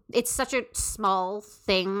 it's such a small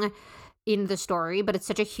thing in the story, but it's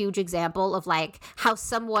such a huge example of, like, how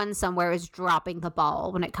someone somewhere is dropping the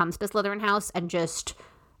ball when it comes to Slytherin House and just...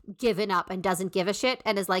 given up and doesn't give a shit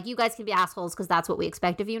and is like, you guys can be assholes because that's what we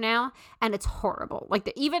expect of you now. And it's horrible.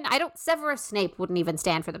 Like, Severus Snape wouldn't even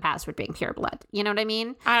stand for the password being pure blood. You know what I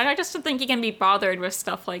mean? I just don't think he can be bothered with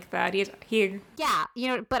stuff like that. Yeah, you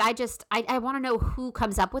know, but I want to know who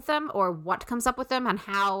comes up with them or what comes up with them and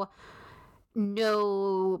how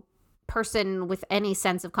no person with any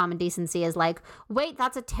sense of common decency is like, wait,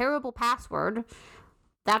 that's a terrible password.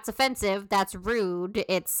 That's offensive, that's rude,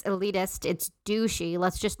 it's elitist, it's douchey.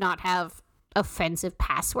 Let's just not have offensive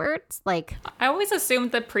passwords. Like, I always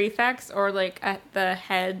assumed the prefects or like the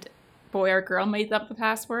head boy or girl made up the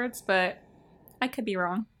passwords, but I could be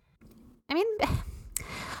wrong. I mean,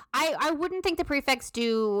 I wouldn't think the prefects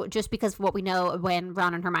do just because of what we know when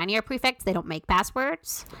Ron and Hermione are prefects. They don't make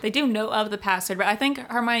passwords. They do know of the password, but I think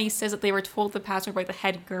Hermione says that they were told the password by the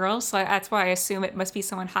head girl, so that's why I assume it must be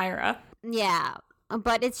someone higher up. Yeah.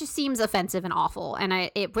 But it just seems offensive and awful. And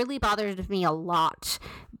it really bothers me a lot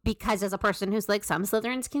because as a person who's like, some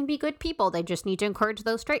Slytherins can be good people. They just need to encourage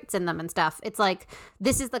those traits in them and stuff. It's like,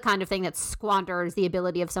 this is the kind of thing that squanders the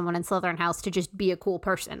ability of someone in Slytherin House to just be a cool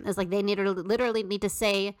person. It's like they literally need to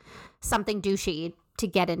say something douchey to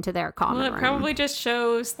get into their common room. Well, it probably just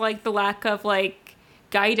shows like the lack of like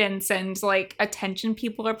guidance and like attention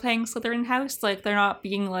people are paying Slytherin House. Like they're not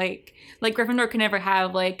being like Gryffindor can never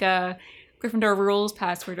have like a Gryffindor rules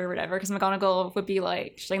password or whatever, because McGonagall would be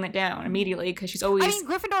like shutting that down immediately because she's always. I mean,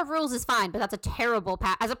 Gryffindor rules is fine, but that's a terrible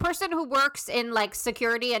as a person who works in like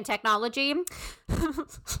security and technology.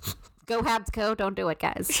 Go Habs Co. Don't do it,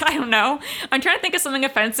 guys. I don't know. I'm trying to think of something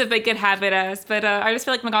offensive they could have it as, but I just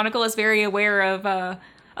feel like McGonagall is very aware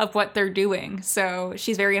of what they're doing, so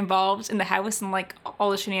she's very involved in the house and like all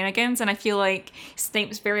the shenanigans, and I feel like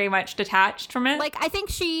Snape's very much detached from it. Like, I think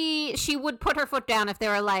she would put her foot down if they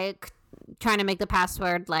were like trying to make the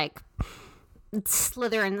password like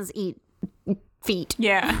Slytherins eat feet,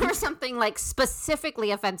 or something like specifically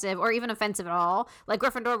offensive, or even offensive at all. Like,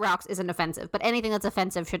 Gryffindor rocks isn't offensive, but anything that's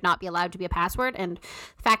offensive should not be allowed to be a password. And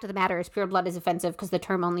the fact of the matter is, pure blood is offensive because the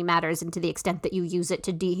term only matters and to the extent that you use it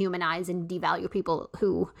to dehumanize and devalue people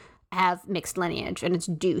who have mixed lineage, and it's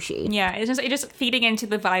douchey. Yeah, it's just feeding into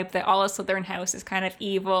the vibe that all of Slytherin house is kind of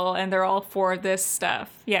evil and they're all for this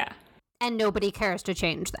stuff. Yeah, and nobody cares to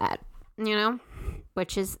change that, you know?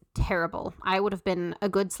 Which is terrible. I would have been a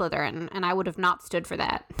good Slytherin, and I would have not stood for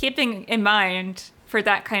that. Keeping in mind for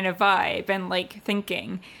that kind of vibe and like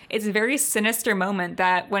thinking, it's a very sinister moment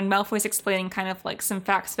that when Malfoy's explaining kind of like some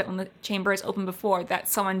facts about when the chamber is open before, that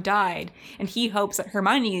someone died, and he hopes that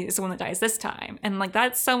Hermione is the one that dies this time. And like,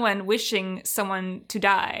 that's someone wishing someone to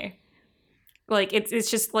die. Like, it's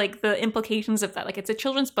just like the implications of that. Like, it's a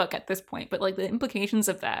children's book at this point, but like the implications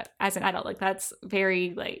of that as an adult, like that's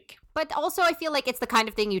very like. But also, I feel like it's the kind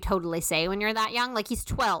of thing you totally say when you're that young. Like, he's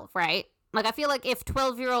 12, right? Like, I feel like if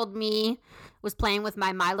 12-year-old me was playing with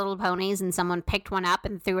My Little Ponies and someone picked one up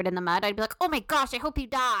and threw it in the mud, I'd be like, oh my gosh, I hope you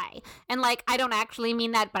die. And like, I don't actually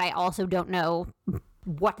mean that, but I also don't know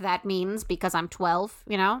what that means because I'm 12,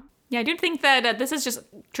 you know? Yeah, I do think that this is just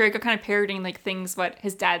Draco kind of parroting like things what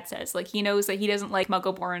his dad says. Like, he knows that he doesn't like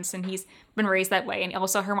Muggleborns and he's been raised that way. And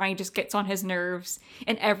also Hermione just gets on his nerves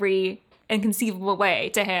in every inconceivable way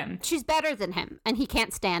to him. She's better than him, and he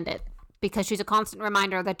can't stand it because she's a constant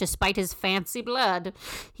reminder that despite his fancy blood,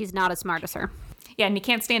 he's not as smart as her. Yeah, and he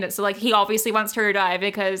can't stand it. So like, he obviously wants her to die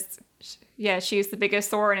because, yeah, she's the biggest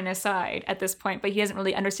thorn in his side at this point, but he doesn't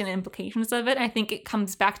really understand the implications of it. I think it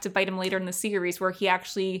comes back to bite him later in the series where he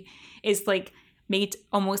actually is like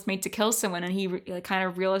almost made to kill someone, and he like, kind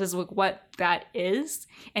of realizes like what that is.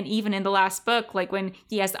 And even in the last book, like when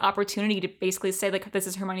he has the opportunity to basically say like, this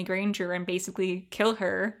is Hermione Granger and basically kill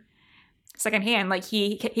her secondhand, like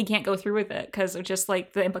he can't go through with it because of just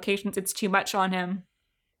like the implications. It's too much on him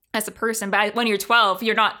as a person. But when you're 12,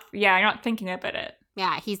 you're not thinking about it.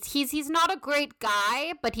 Yeah, he's not a great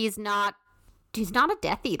guy, but he's not a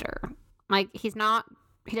Death Eater. Like, he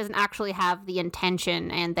doesn't actually have the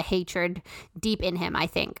intention and the hatred deep in him, I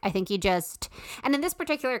think. I think he just, and in this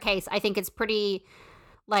particular case, I think it's pretty,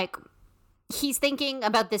 like, he's thinking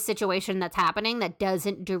about this situation that's happening that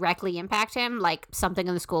doesn't directly impact him, like something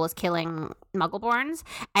in the school is killing Muggleborns,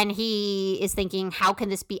 and he is thinking, how can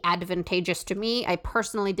this be advantageous to me? I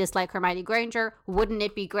personally dislike Hermione Granger. Wouldn't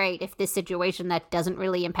it be great if this situation that doesn't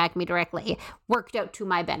really impact me directly worked out to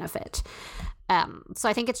my benefit? So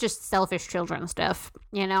I think it's just selfish children stuff,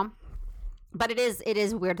 you know? But it is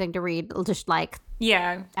a weird thing to read, just like,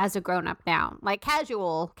 yeah, as a grown-up now. Like,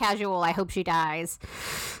 casual, I hope she dies.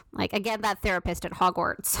 Like, again, that therapist at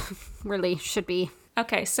Hogwarts really should be.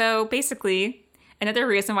 Okay, so basically, another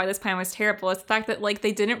reason why this plan was terrible is the fact that, like,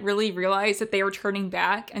 they didn't really realize that they were turning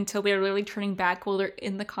back until they were literally turning back while they're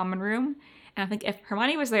in the common room. And I think if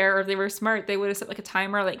Hermione was there, or if they were smart, they would have set like a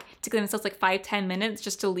timer, like to give themselves like 5-10 minutes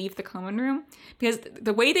just to leave the common room. Because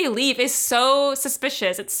the way they leave is so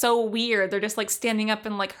suspicious. It's so weird. They're just like standing up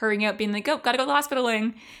and like hurrying out, being like, oh, gotta go to the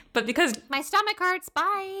hospitaling. But because my stomach hurts,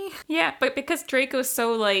 bye. Yeah, but because Draco's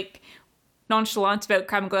so like nonchalant about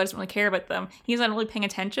Crabbe and Goyle, doesn't really care about them, he's not really paying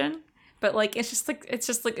attention. But like, it's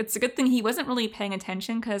a good thing he wasn't really paying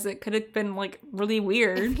attention because it could have been like really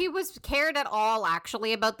weird. If he was cared at all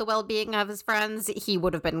actually about the well-being of his friends, he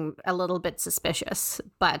would have been a little bit suspicious.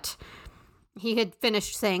 But he had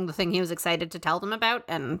finished saying the thing he was excited to tell them about,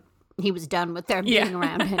 and he was done with their being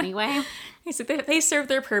around anyway. He said, they served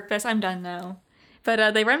their purpose. I'm done now.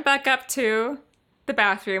 But they run back up to the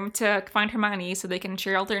bathroom to find Hermione so they can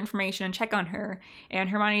share all their information and check on her. And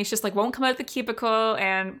Hermione's just like won't come out of the cubicle,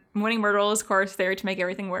 and Moaning Myrtle is of course there to make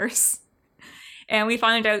everything worse. And we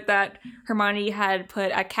find out that Hermione had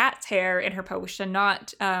put a cat's hair in her potion,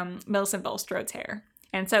 not Millicent Bulstrode's hair.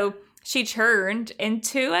 And so she turned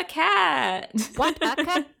into a cat. What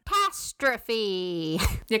a catastrophe.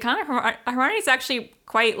 Yeah, kind of. Hermione's actually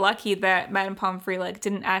quite lucky that Madame Pomfrey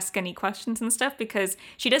didn't ask any questions and stuff, because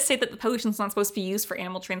she does say that the potion's not supposed to be used for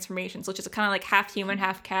animal transformations, which is kind of half human,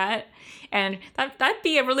 half cat, and that'd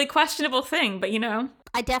be a really questionable thing. But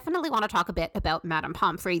I definitely want to talk a bit about Madame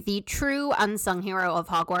Pomfrey, the true unsung hero of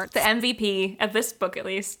Hogwarts, the MVP of this book, at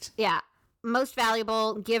least. Yeah. Most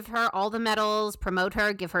valuable, give her all the medals, promote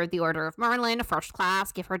her, give her the Order of Merlin, first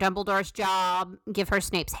class, give her Dumbledore's job, give her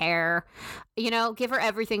Snape's hair, give her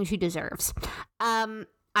everything she deserves.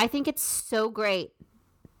 I think it's so great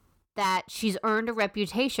that she's earned a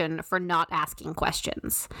reputation for not asking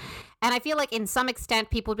questions. And I feel like in some extent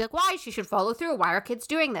people would be like, why? She should follow through. Why are kids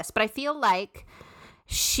doing this? But I feel like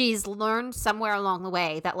she's learned somewhere along the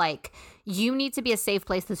way that you need to be a safe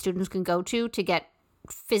place that students can go to get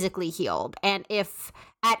physically healed. And if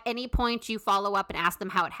at any point you follow up and ask them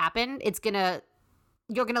how it happened,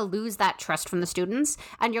 you're gonna lose that trust from the students,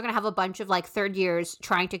 and you're gonna have a bunch of third years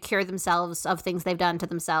trying to cure themselves of things they've done to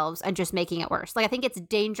themselves and just making it worse. I think it's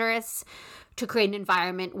dangerous to create an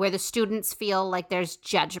environment where the students feel like there's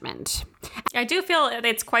judgment. I do feel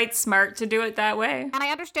it's quite smart to do it that way. And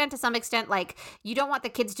I understand to some extent, you don't want the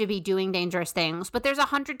kids to be doing dangerous things, but there's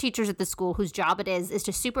 100 teachers at the school whose job it is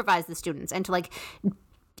to supervise the students and to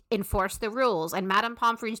enforce the rules. And Madame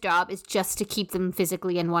Pomfrey's job is just to keep them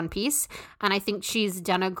physically in one piece. And I think she's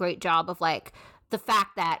done a great job of the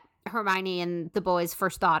fact that Hermione and the boys'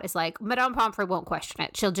 first thought is Madame Pomfrey won't question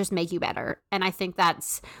it. She'll just make you better. And I think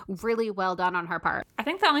that's really well done on her part. I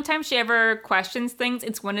think the only time she ever questions things,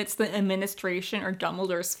 it's when it's the administration or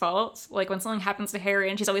Dumbledore's fault. When something happens to Harry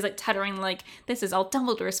and she's always tuttering this is all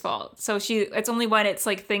Dumbledore's fault. So it's only when it's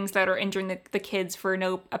things that are injuring the kids for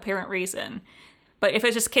no apparent reason. But if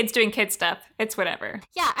it's just kids doing kid stuff, it's whatever.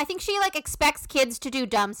 Yeah, I think she expects kids to do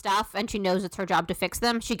dumb stuff, and she knows it's her job to fix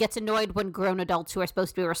them. She gets annoyed when grown adults who are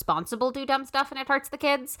supposed to be responsible do dumb stuff and it hurts the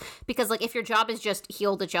kids. Because if your job is just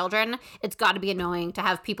heal the children, it's got to be annoying to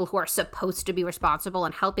have people who are supposed to be responsible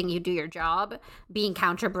and helping you do your job being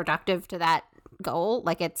counterproductive to that goal.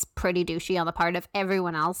 It's pretty douchey on the part of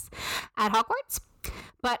everyone else at Hogwarts.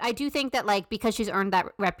 But I do think that because she's earned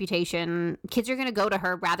that reputation, kids are going to go to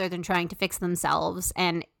her rather than trying to fix themselves,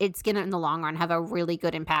 and it's going to in the long run have a really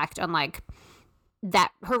good impact on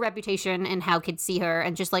that her reputation and how kids see her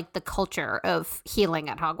and just the culture of healing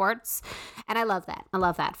at Hogwarts. And I love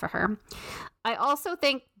that for her. I also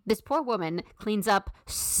think this poor woman cleans up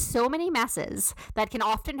so many messes that can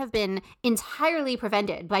often have been entirely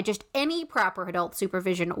prevented by just any proper adult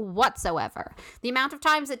supervision whatsoever. The amount of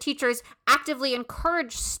times that teachers actively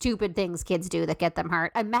encourage stupid things kids do that get them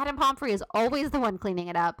hurt, and Madame Pomfrey is always the one cleaning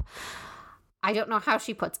it up. I don't know how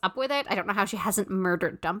she puts up with it. I don't know how she hasn't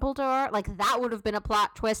murdered Dumbledore. That would have been a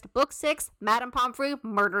plot twist. Book 6, Madame Pomfrey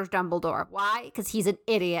murders Dumbledore. Why? Because he's an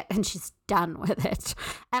idiot and she's done with it.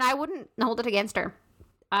 And I wouldn't hold it against her.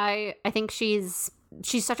 I think she's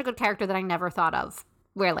such a good character that I never thought of,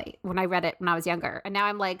 really, when I read it when I was younger. And now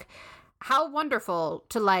I'm how wonderful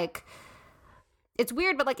to it's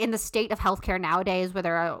weird, but in the state of healthcare nowadays where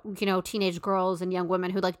there are, teenage girls and young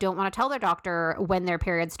women who don't want to tell their doctor when their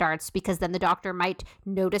period starts, because then the doctor might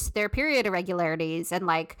notice their period irregularities and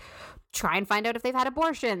try and find out if they've had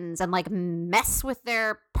abortions and mess with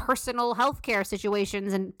their personal healthcare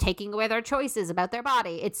situations and taking away their choices about their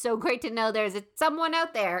body. It's so great to know there's someone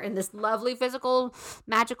out there in this lovely physical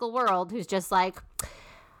magical world who's just I'm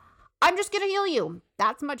just gonna heal you.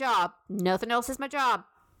 That's my job. Nothing else is my job.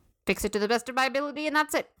 Fix it to the best of my ability and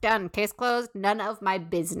that's it. Done. Case closed. None of my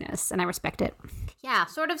business. And I respect it. Yeah,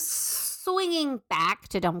 sort of swinging back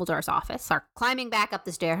to Dumbledore's office, or climbing back up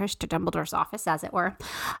the stairs to Dumbledore's office, as it were.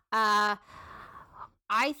 I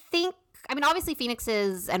think, obviously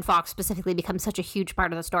Phoenixes and Fawkes specifically become such a huge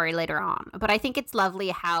part of the story later on, but I think it's lovely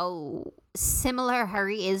how similar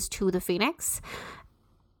Harry is to the Phoenix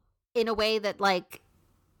in a way that,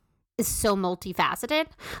 is so multifaceted.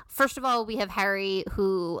 First of all, we have Harry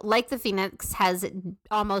who, like the Phoenix, has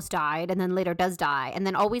almost died and then later does die and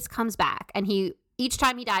then always comes back. And each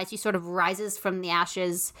time he dies, he sort of rises from the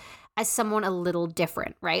ashes as someone a little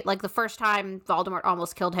different, right? The first time Voldemort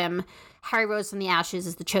almost killed him, Harry rose from the ashes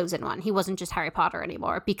as the chosen one. He wasn't just Harry Potter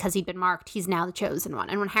anymore because he'd been marked. He's now the chosen one.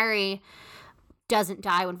 And when Harry doesn't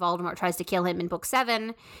die when Voldemort tries to kill him in book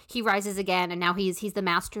 7, he rises again, and now he's the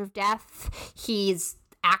master of death. He's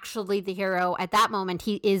actually the hero. At that moment,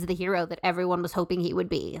 he is the hero that everyone was hoping he would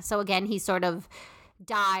be. So again, he's sort of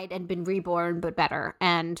died and been reborn, but better.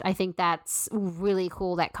 And I think that's really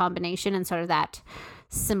cool, that combination and sort of that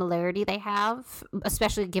similarity they have,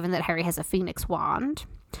 especially given that Harry has a Phoenix wand.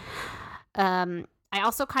 I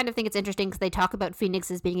also kind of think it's interesting because they talk about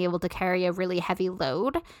phoenixes being able to carry a really heavy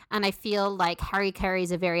load. And I feel like Harry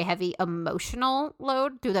carries a very heavy emotional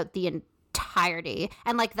load throughout the entirety.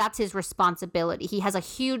 And like, that's his responsibility. He has a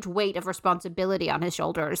huge weight of responsibility on his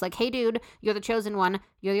shoulders. Like, hey, dude, you're the chosen one.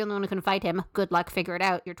 You're the only one who can fight him. Good luck. Figure it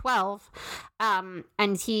out. You're 12.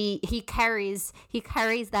 And he carries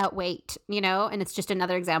that weight, you know, and it's just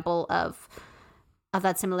another example of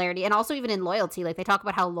that similarity. And also even in loyalty, like they talk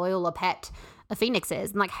about how loyal a pet a phoenix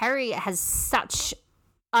is. And like Harry has such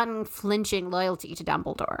unflinching loyalty to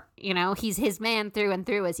Dumbledore. You know, he's his man through and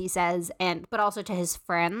through, as he says, but also to his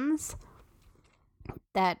friends.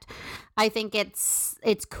 That I think it's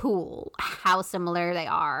cool how similar they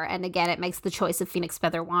are. And again, it makes the choice of Phoenix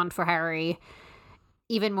Feather Wand for Harry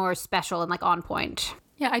even more special and like on point.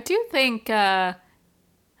 Yeah, I do think back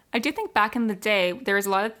in the day, there was a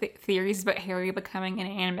lot of theories about Harry becoming an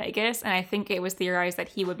animagus, and I think it was theorized that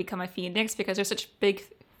he would become a phoenix because there's such big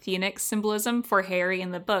phoenix symbolism for Harry in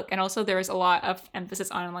the book, and also there was a lot of emphasis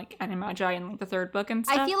on like animagi in like the third book and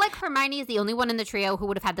stuff. I feel like Hermione is the only one in the trio who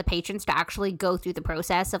would have had the patience to actually go through the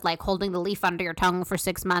process of like holding the leaf under your tongue for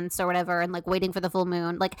 6 months or whatever and like waiting for the full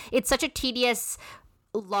moon. Like, it's such a tedious,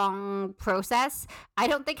 long process. I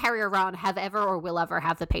don't think Harry or Ron have ever or will ever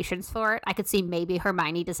have the patience for it. I could see maybe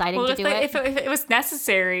Hermione deciding to do it. If it was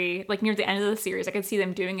necessary, like near the end of the series, I could see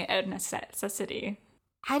them doing it out of necessity.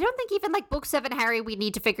 I don't think even like book 7 Harry, we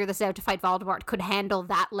need to figure this out to fight Voldemort, could handle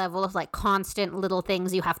that level of like constant little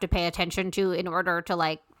things you have to pay attention to in order to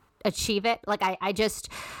like achieve it. Like I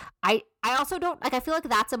also don't like, I feel like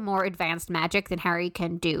that's a more advanced magic than Harry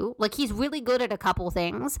can do. Like, he's really good at a couple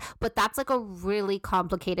things, but that's like a really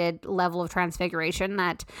complicated level of transfiguration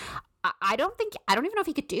that I don't even know if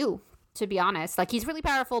he could do, to be honest. Like, he's really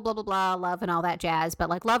powerful, blah blah blah, love and all that jazz,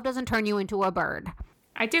 but like love doesn't turn you into a bird.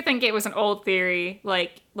 I do think it was an old theory,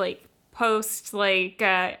 like post like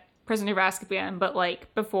Prisoner of Azkaban, but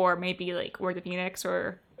like before maybe like Order of the Phoenix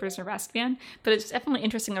or Prisoner of Azkaban. But it's definitely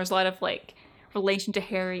interesting. There's a lot of like relation to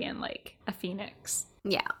Harry and like a phoenix.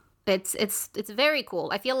 Yeah, it's very cool.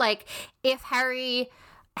 I feel like if Harry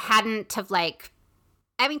hadn't have like,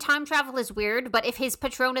 I mean, time travel is weird, but if his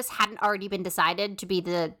Patronus hadn't already been decided to be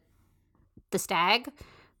the stag,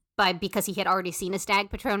 because he had already seen a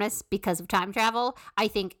stag Patronus because of time travel, I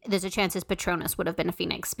think there's a chance his Patronus would have been a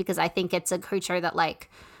phoenix, because I think it's a creature that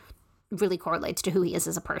like really correlates to who he is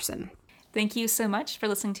as a person. Thank you so much for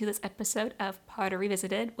listening to this episode of Potter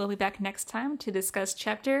Revisited. We'll be back next time to discuss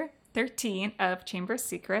Chapter 13 of Chamber of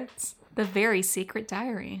Secrets, The Very Secret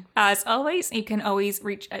Diary. As always, you can always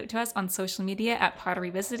reach out to us on social media at Potter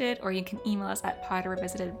Revisited, or you can email us at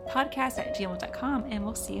potterrevisitedpodcast@gmail.com, and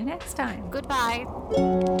we'll see you next time. Goodbye.